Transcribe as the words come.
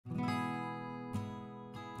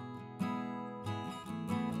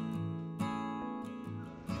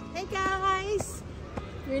Hey guys,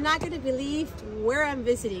 you're not going to believe where I'm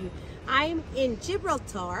visiting. I'm in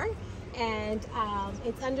Gibraltar, and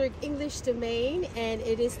it's under English domain, and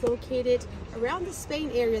it is located around the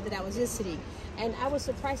Spain area that I was visiting. And I was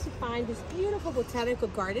surprised to find this beautiful botanical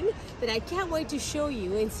garden that I can't wait to show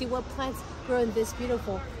you and see what plants grow in this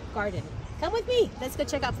beautiful garden. Come with me, let's go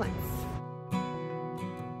check out plants.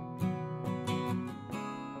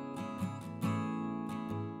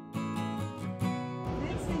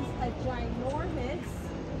 Ginormous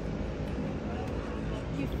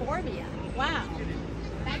euphorbia. Wow,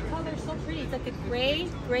 that color is so pretty. It's like a gray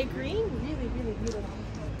green. Really beautiful.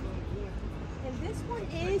 And this one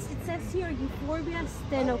is, it says here, Euphorbia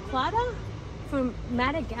stenoclada from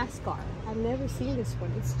Madagascar. I've never seen this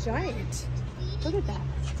one. It's giant. Look at that.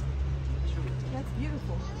 That's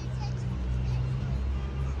beautiful.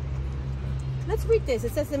 Let's read this.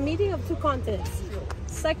 It says the meeting of two continents.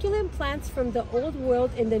 Succulent plants from the old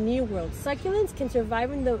world and the new world. Succulents can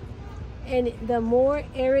survive in the more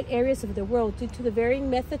arid areas of the world due to the varying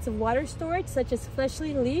methods of water storage, such as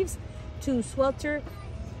fleshly leaves to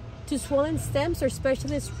swollen stems or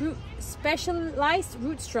specialized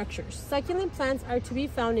root structures. Succulent plants are to be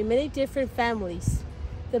found in many different families,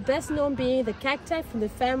 the best known being the cacti from the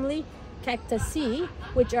family Cactaceae,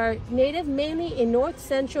 which are native mainly in North,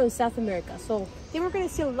 Central, and South America. So then we're going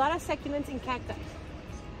to see a lot of succulents in cacti.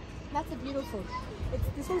 That's a beautiful.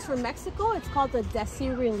 This one's from Mexico. It's called the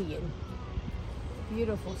Dasyrillion.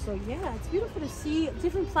 Beautiful. So yeah, it's beautiful to see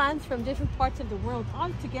different plants from different parts of the world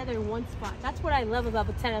all together in one spot. That's what I love about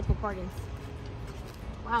botanical gardens.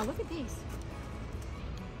 Wow, look at these.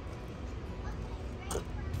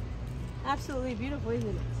 Absolutely beautiful, isn't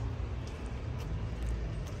it?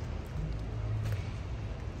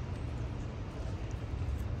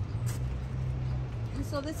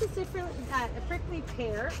 So this is different, a prickly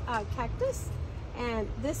pear cactus, and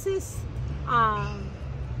this is, I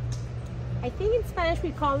think in Spanish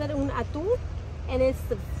we call it un atún, and it's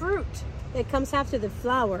the fruit that comes after the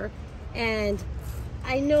flower. And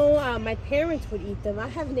I know my parents would eat them. I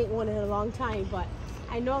haven't eaten one in a long time, but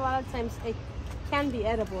I know a lot of times it can be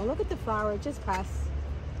edible. And look at the flower, it just passed.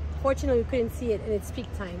 Fortunately, we couldn't see it in its peak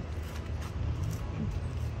time.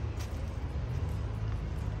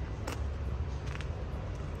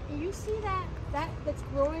 You see that's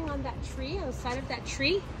growing on that tree, on the side of that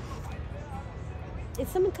tree?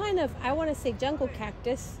 It's some kind of, I want to say, jungle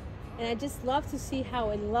cactus, and I just love to see how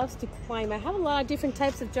it loves to climb. I have a lot of different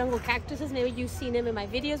types of jungle cactuses. Maybe you've seen them in my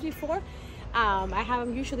videos before. I have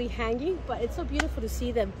them usually hanging, but it's so beautiful to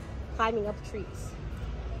see them climbing up trees.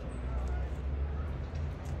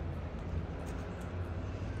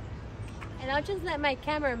 And I'll just let my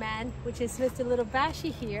cameraman, which is Mr. Little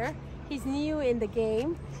Bashy here, he's new in the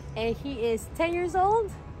game, and he is 10 years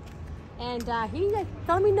old. And let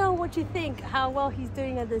me know what you think, how well he's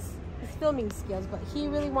doing at his filming skills. But he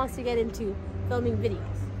really wants to get into filming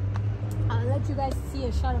videos. I'll let you guys see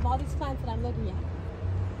a shot of all these plants that I'm looking at.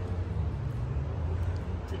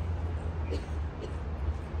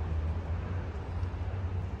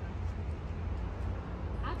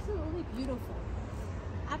 Absolutely beautiful.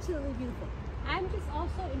 Absolutely beautiful. I'm just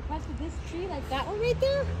also impressed with this tree, like that one right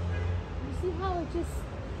there. You see how it just,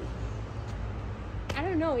 I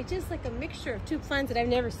don't know, it's just like a mixture of two plants that I've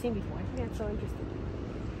never seen before. I think that's so interesting.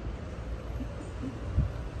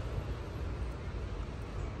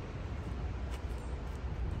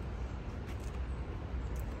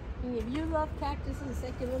 And if you love cactuses,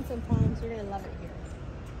 succulents, and palms, you're going to love it here.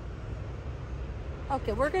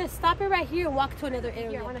 Okay, we're going to stop it right here and walk to another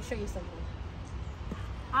area. Here, I want to show you something.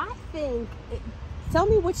 I think, tell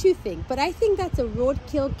me what you think, but I think that's a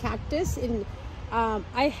roadkill cactus, and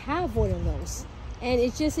I have one of those, and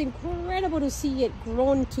it's just incredible to see it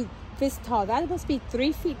grown to this tall. That must be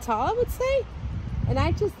 3 feet tall, I would say, and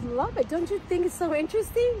I just love it. Don't you think it's so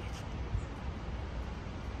interesting?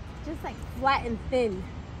 Just like flat and thin.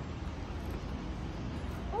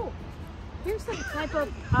 Oh, here's some type of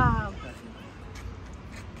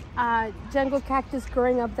jungle cactus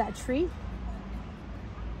growing up that tree.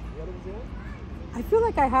 I feel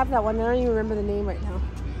like I have that one. I don't even remember the name right now.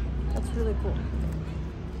 That's really cool.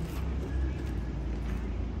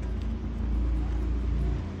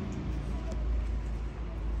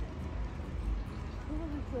 Oh,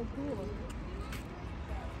 that's so cool.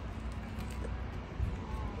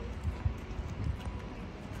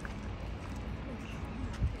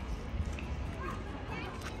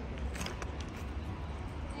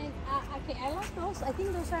 Okay, I like those. I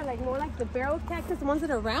think those are like more like the barrel cactus, the ones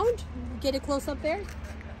that are round. Get it close up there.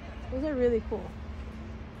 Those are really cool.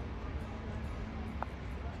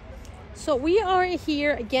 So we are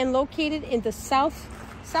here again, located in the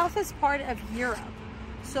southest part of Europe.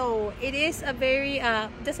 So it is a very,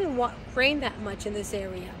 doesn't rain that much in this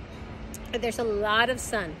area. But there's a lot of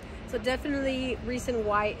sun. So definitely reason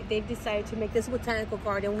why they've decided to make this botanical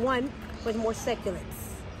garden one with more succulents.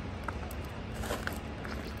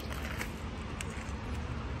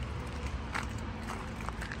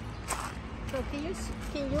 So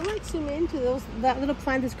can you like zoom into that little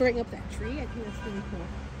plant that's growing up that tree? I think that's really cool.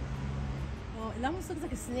 Oh, it almost looks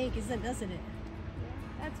like a snake, doesn't it?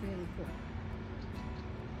 That's really cool.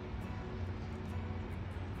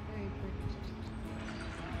 Very pretty.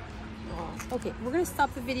 Oh, okay, we're gonna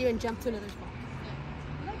stop the video and jump to another spot.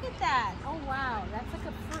 Look at that! Oh wow, that's like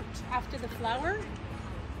a fruit after the flower,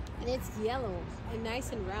 and it's yellow and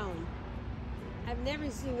nice and round. I've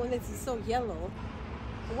never seen one that's so yellow.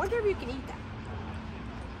 I wonder if you can eat that.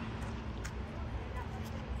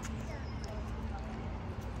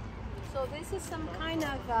 So this is some kind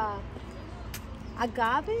of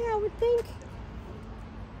agave, I would think,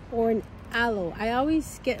 or an aloe. I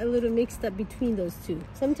always get a little mixed up between those two.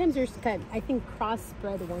 Sometimes there's kind of, I think,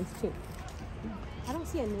 crossbred ones too. I don't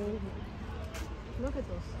see a name here. Look at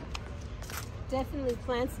those. Definitely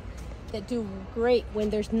plants that do great when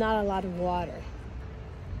there's not a lot of water.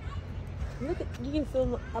 Look at, you can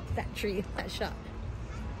film up that tree, that shot.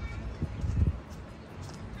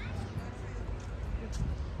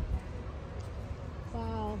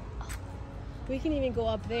 Wow. We can even go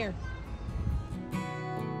up there.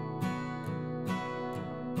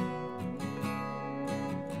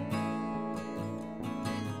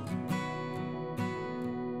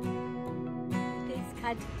 These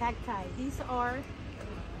cacti, these are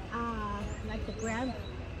like the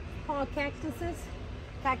grandpa cactuses,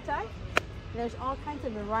 cacti. There's all kinds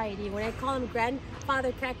of variety. When I call them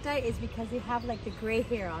grandfather cacti, it's because they have like the gray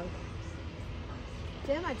hair on.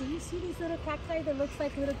 Gemma, do you see these little cacti that looks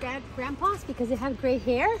like little grandpas because they have gray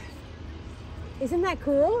hair? Isn't that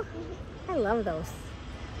cool? I love those.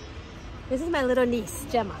 This is my little niece,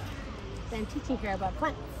 Gemma. I'm teaching her about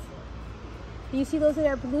plants. Do you see those that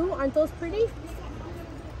are blue? Aren't those pretty?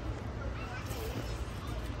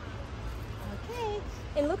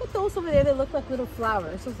 And look at those over there that look like little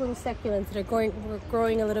flowers. Those little succulents that are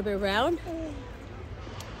growing a little bit round.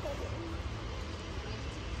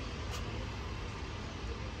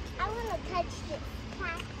 I want to touch this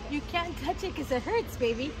cactus. You can't touch it because it hurts,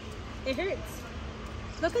 baby. It hurts.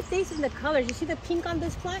 Look at these in the colors. You see the pink on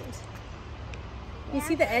this plant? You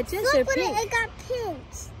see the edges? Look, they're pink. It got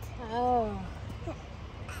pinched. Oh.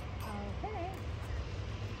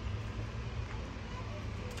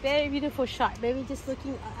 Very beautiful shot. Maybe just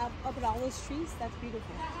looking up at all those trees. That's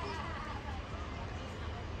beautiful.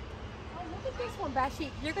 Oh, look at this one, Bashy.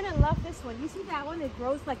 You're gonna love this one. You see that one? It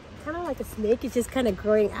grows like kind of like a snake. It's just kind of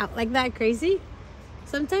growing out like that, crazy.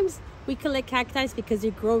 Sometimes we collect cacti because they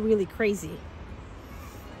grow really crazy.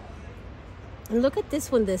 And look at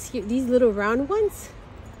this one. These little round ones.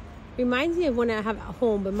 Reminds me of one I have at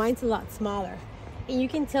home, but mine's a lot smaller. And you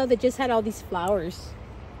can tell they just had all these flowers.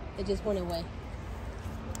 They just went away.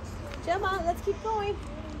 Gemma, let's keep going.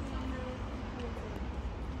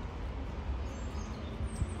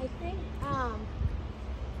 I think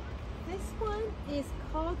this one is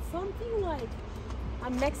called something like a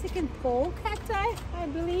Mexican pole cacti, I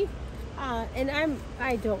believe. And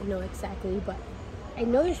I don't know exactly, but I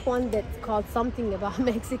know there's one that's called something about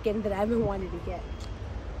Mexican that I've been wanting to get.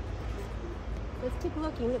 Let's keep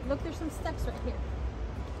looking. Look, there's some steps right here.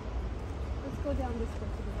 Let's go down this way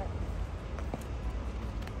to the right.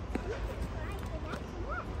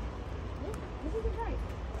 This is right.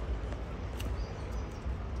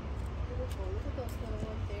 Look at those little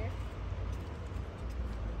ones there.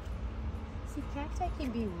 See, cacti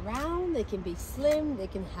can be round, they can be slim, they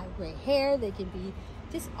can have gray hair, they can be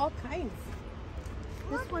just all kinds.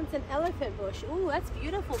 This one's an elephant bush. Ooh, that's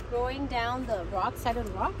beautiful, growing down the side of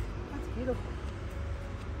the rock. That's beautiful.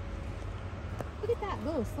 Look at that,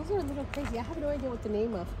 those are a little crazy. I have no idea what the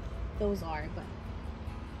name of those are, but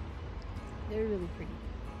they're really pretty.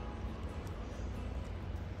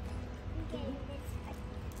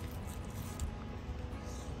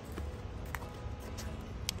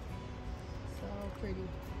 So pretty.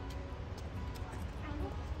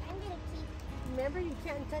 I'm gonna keep. Remember, you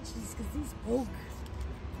can't touch these because these poke.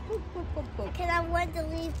 Poke. Because I want to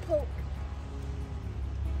leave poke.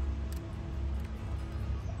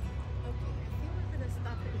 Okay, I think we're gonna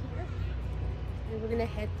stop it here, and we're gonna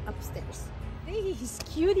head upstairs. These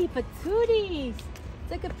cutie patooties.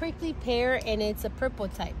 It's like a prickly pear, and it's a purple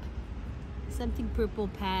type. Something purple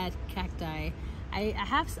pad cacti. I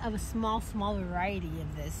have a small variety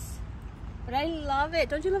of this, but I love it.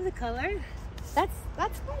 Don't you love the color? That's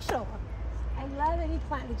special. I love any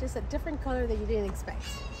plant that's just a different color that you didn't expect.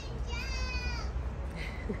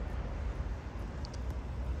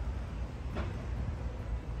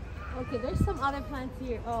 Okay, there's some other plants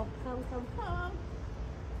here. Oh, come.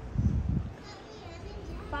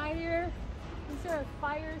 Fire. These are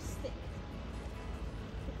fire stick.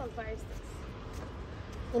 They're called fire sticks.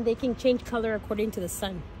 And they can change color according to the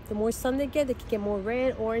sun. The more sun they can get more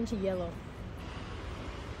red, orange, and yellow.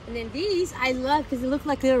 And then these I love because they look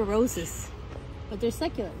like little roses. But they're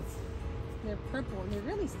succulents. They're purple and they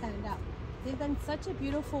really stand out. They've done such a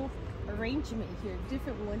beautiful arrangement here.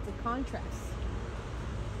 Different ones in contrast.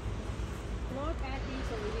 Look at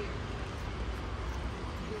these over here.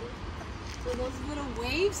 So those little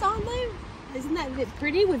waves on them, isn't that a bit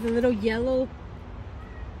pretty with the little yellow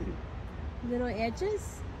little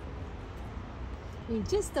edges? I mean,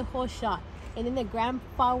 just the whole shot. And then the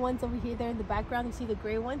grandpa ones over here, there in the background, you see the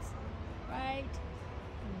gray ones? Right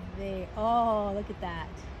there. Oh, look at that.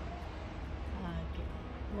 Okay.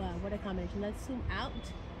 Wow, what a combination. Let's zoom out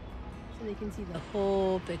so they can see the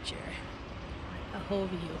whole picture. A whole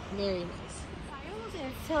view. Very nice. Aloes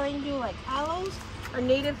is telling you like aloes are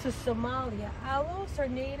native to Somalia. Aloes are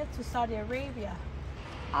native to Saudi Arabia.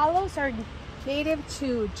 Aloes are native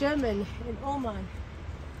to Yemen and Oman.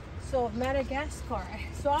 So Madagascar.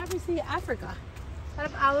 So obviously Africa. A lot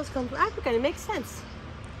of aloes come from Africa and it makes sense.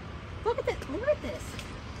 Look at this. Look at this.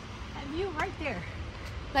 That view right there.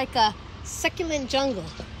 Like a succulent jungle.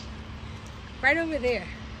 Right over there.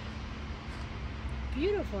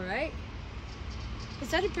 Beautiful, right? Is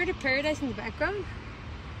that a bird of paradise in the background?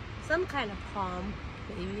 Some kind of palm,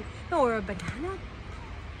 maybe. Or a banana?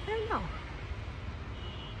 I don't know.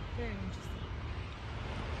 Very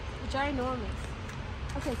interesting.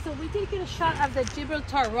 Ginormous. Okay, so we did get a shot of the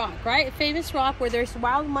Gilbraltar rock, right? A famous rock where there's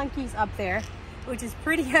wild monkeys up there, which is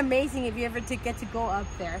pretty amazing if you ever get to go up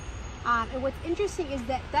there. And what's interesting is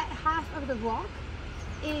that that half of the rock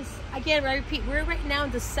is, again, I repeat, we're right now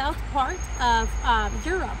in the south part of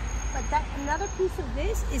Europe. But that another piece of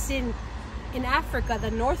this is in Africa,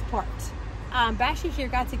 the north part. Bashy here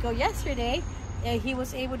got to go yesterday. He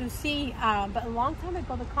was able to see, but a long time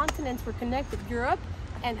ago, the continents were connected, Europe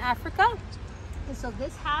and Africa. And so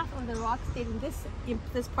this half of the rock stayed in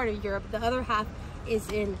this part of Europe. The other half is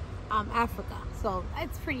in Africa. So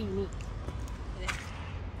it's pretty unique.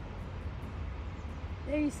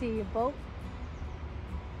 There you see your boat.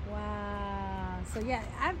 Wow. So yeah,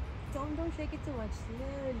 don't shake it too much.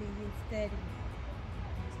 Slowly and steady.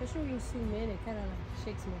 Especially when you zoom in, it kind of like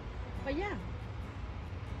shakes more. But yeah,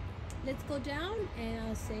 let's go down and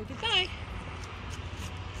I'll say goodbye.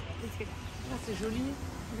 Let's get down. That's joli.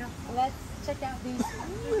 Let's check out these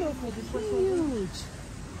beautiful, huge.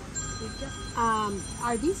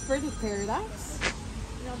 Are these birds of paradise?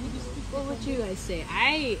 What would you guys say?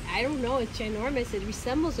 I don't know. It's ginormous. It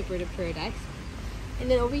resembles a bird of paradise. And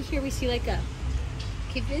then over here we see like a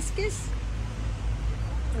hibiscus.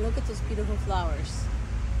 And look at those beautiful flowers.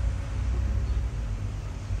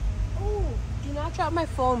 Oh, do not drop my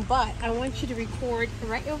phone, but I want you to record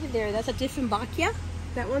right over there. That's a Dieffenbachia.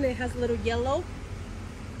 That one that has a little yellow.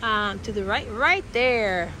 To the right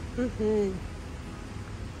there. And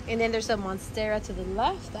then there's a monstera to the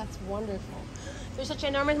left. That's wonderful. There's such an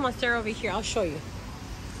enormous monstera over here. I'll show you.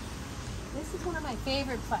 This is one of my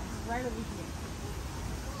favorite plants, right over here.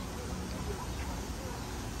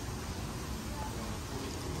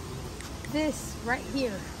 This right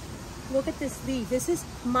here. Look at this leaf. This is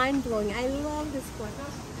mind-blowing. I love this one.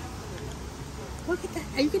 Look at that.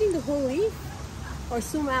 Are you getting the whole leaf? Or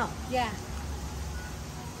zoom out? Yeah.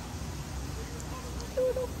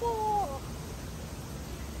 Beautiful.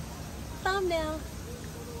 Thumbnail.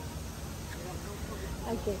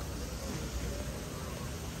 Okay.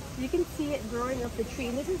 You can see it growing up the tree.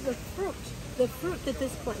 And this is the fruit that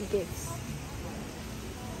this plant gives.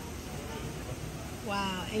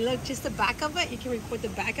 Wow. And look, just the back of it. You can record the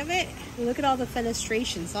back of it. And look at all the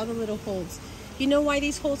fenestrations, all the little holes. You know why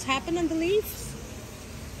these holes happen on the leaves?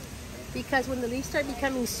 Because when the leaves start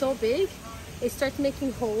becoming so big, it starts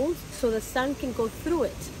making holes so the sun can go through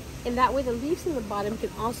it. And that way the leaves in the bottom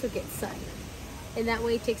can also get sun. And that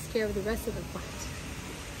way it takes care of the rest of the plant.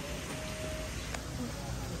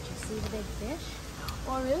 Did you see the big fish?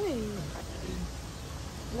 Oh, really?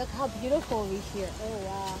 Look how beautiful over here. Oh,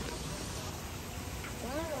 wow.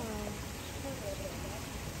 Wow.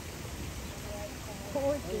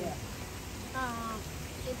 Gorgeous.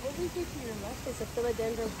 And over here to your left is a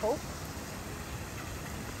philodendron hope.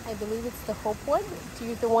 I believe it's the hope one.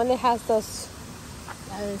 The one that has those.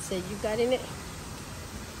 I would say you got in it.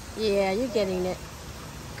 Yeah, you're getting it.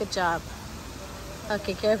 Good job.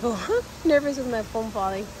 Okay, careful. Nervous with my phone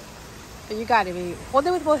falling. You got it, baby. Hold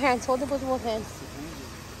it with both hands. Hold it with both hands.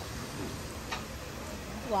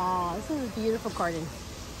 Wow, this is a beautiful garden.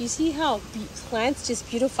 You see how plants just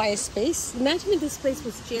beautify a space? Imagine if this place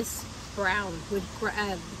was just brown with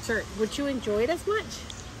dirt. Would you enjoy it as much?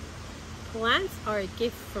 Plants are a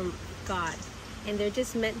gift from God, and they're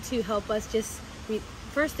just meant to help us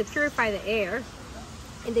first to purify the air,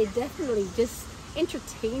 and they definitely just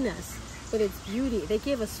entertain us with its beauty. They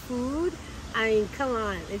give us food. I mean, come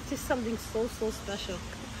on, it's just something so special.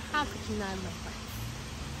 How could you not love that?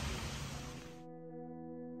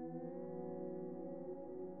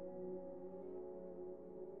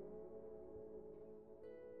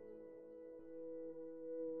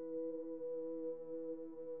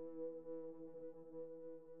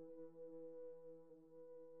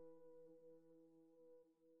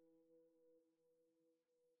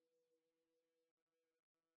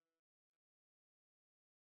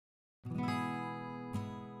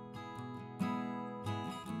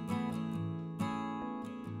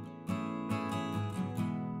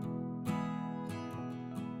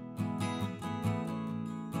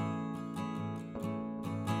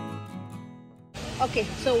 Okay,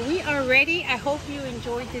 so we are ready. I hope you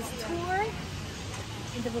enjoyed this tour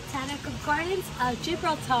in the Botanical Gardens of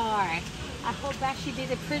Gibraltar. I hope Bashy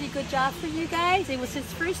did a pretty good job for you guys. It was his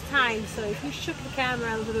first time, so if you shook the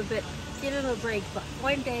camera a little bit, give him a break. But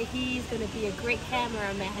one day he's going to be a great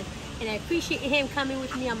cameraman, and I appreciate him coming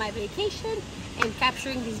with me on my vacation and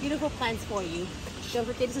capturing these beautiful plants for you. Don't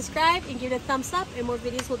forget to subscribe and give it a thumbs up, and more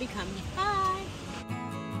videos will be coming. Bye!